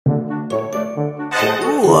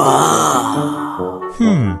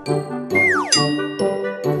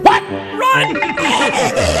What? Run!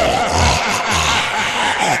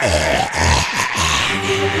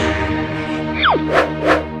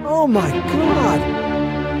 Oh my God!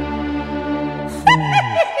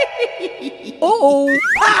 Uh-oh!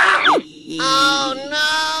 Oh no!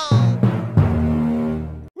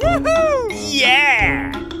 Woohoo!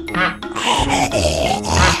 Yeah!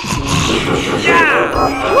 Yeah!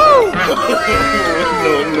 Woo!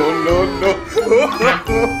 No.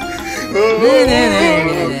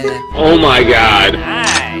 Oh my God!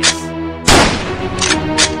 Nice!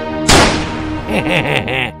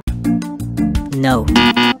 No.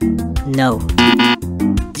 No.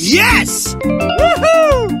 Yes!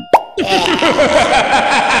 Woohoo!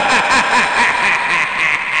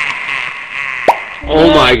 Oh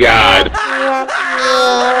my God!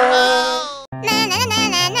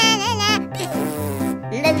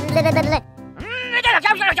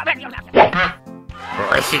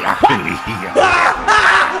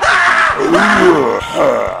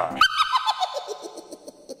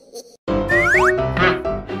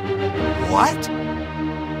 What?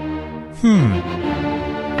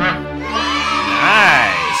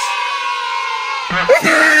 Nice!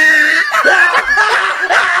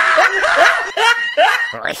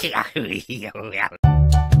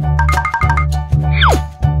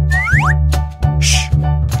 Shh!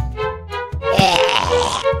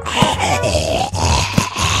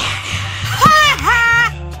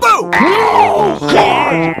 Boo!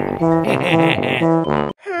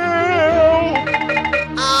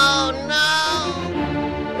 Oh no!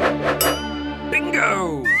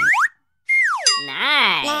 Bingo!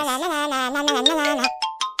 Nice.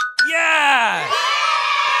 Yes!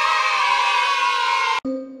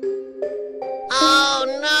 Oh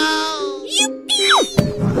no!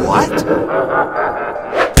 What?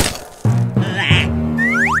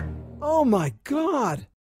 Oh my God!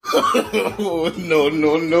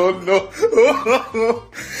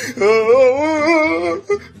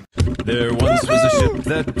 There once was a ship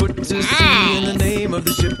that put to sea, and the name of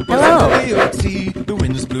the ship was Hello. W.O.T. The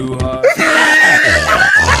winds blew hard.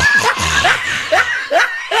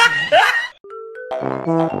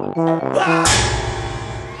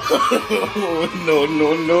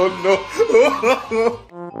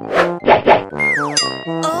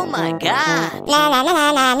 Oh my God.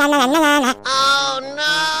 Oh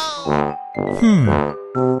no!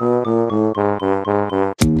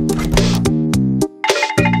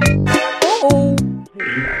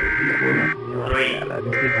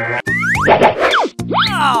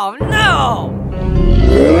 Oh no!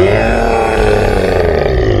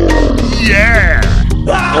 Yeah!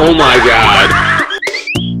 Oh my God!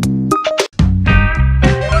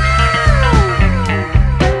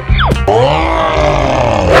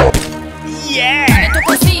 Yeah!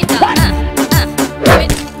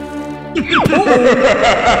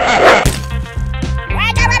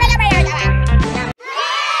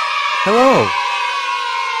 Hello!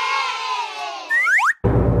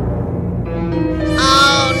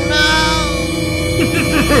 Oh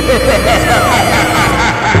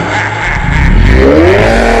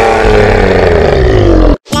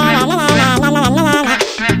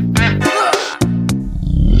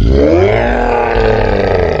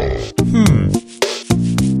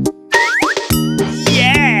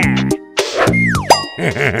Yeah!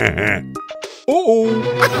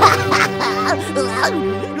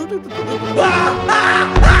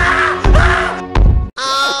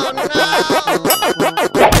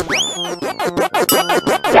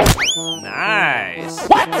 Nice!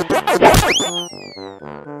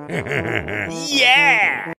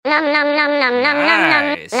 Yeah!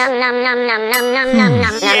 Nice!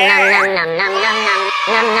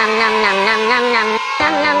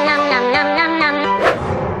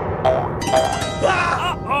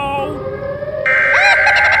 Uh-oh!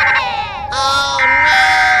 Oh no!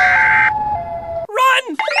 Run!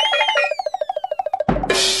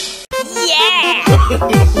 Yeah!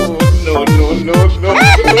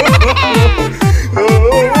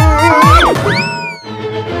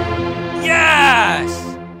 Yes!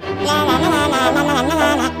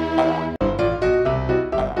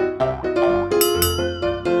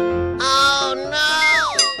 Oh no!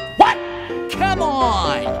 What? Come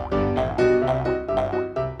on!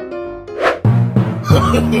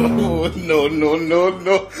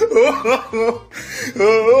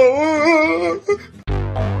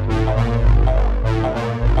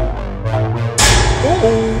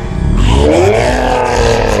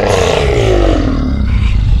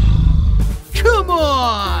 Come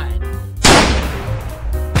on!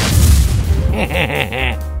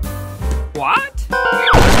 What?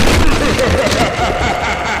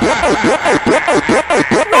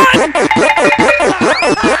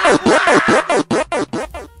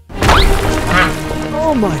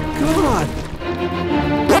 Oh my God!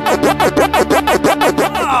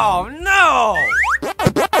 Oh, no!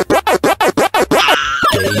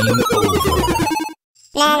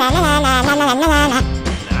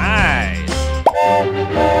 Nice.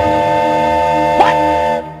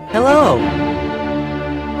 Hello.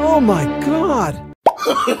 Oh my God!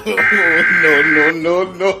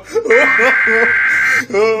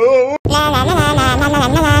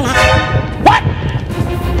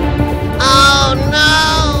 Oh, no!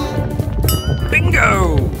 Bingo!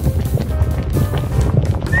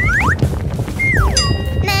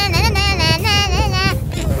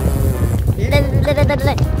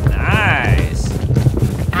 Nice.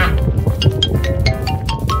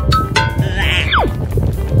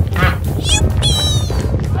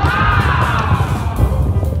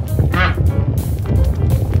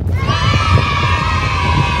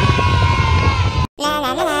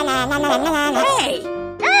 Hey!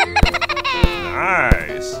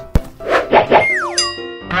 Nice.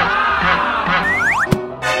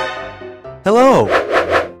 Hello!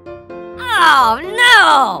 Oh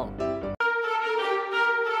no!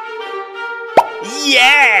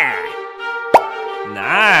 Yeah!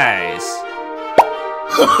 Nice.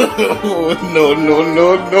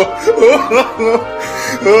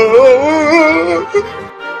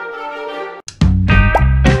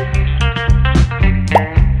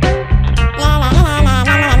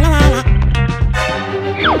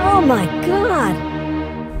 Oh my God!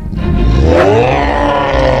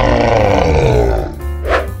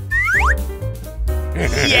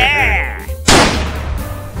 Yeah!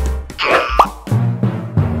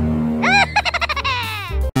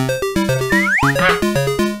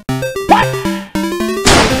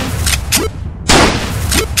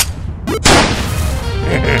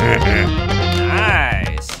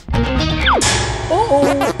 Nice.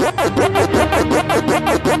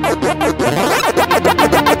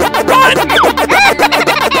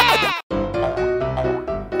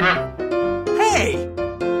 Hey!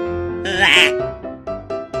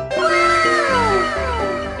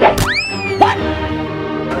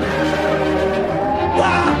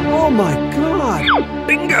 Oh my God!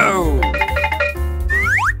 Bingo!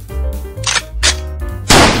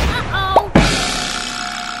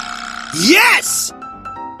 Yes!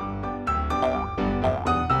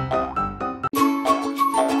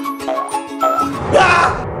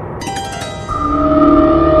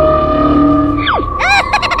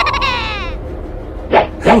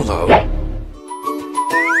 Hello.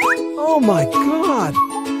 Oh my God!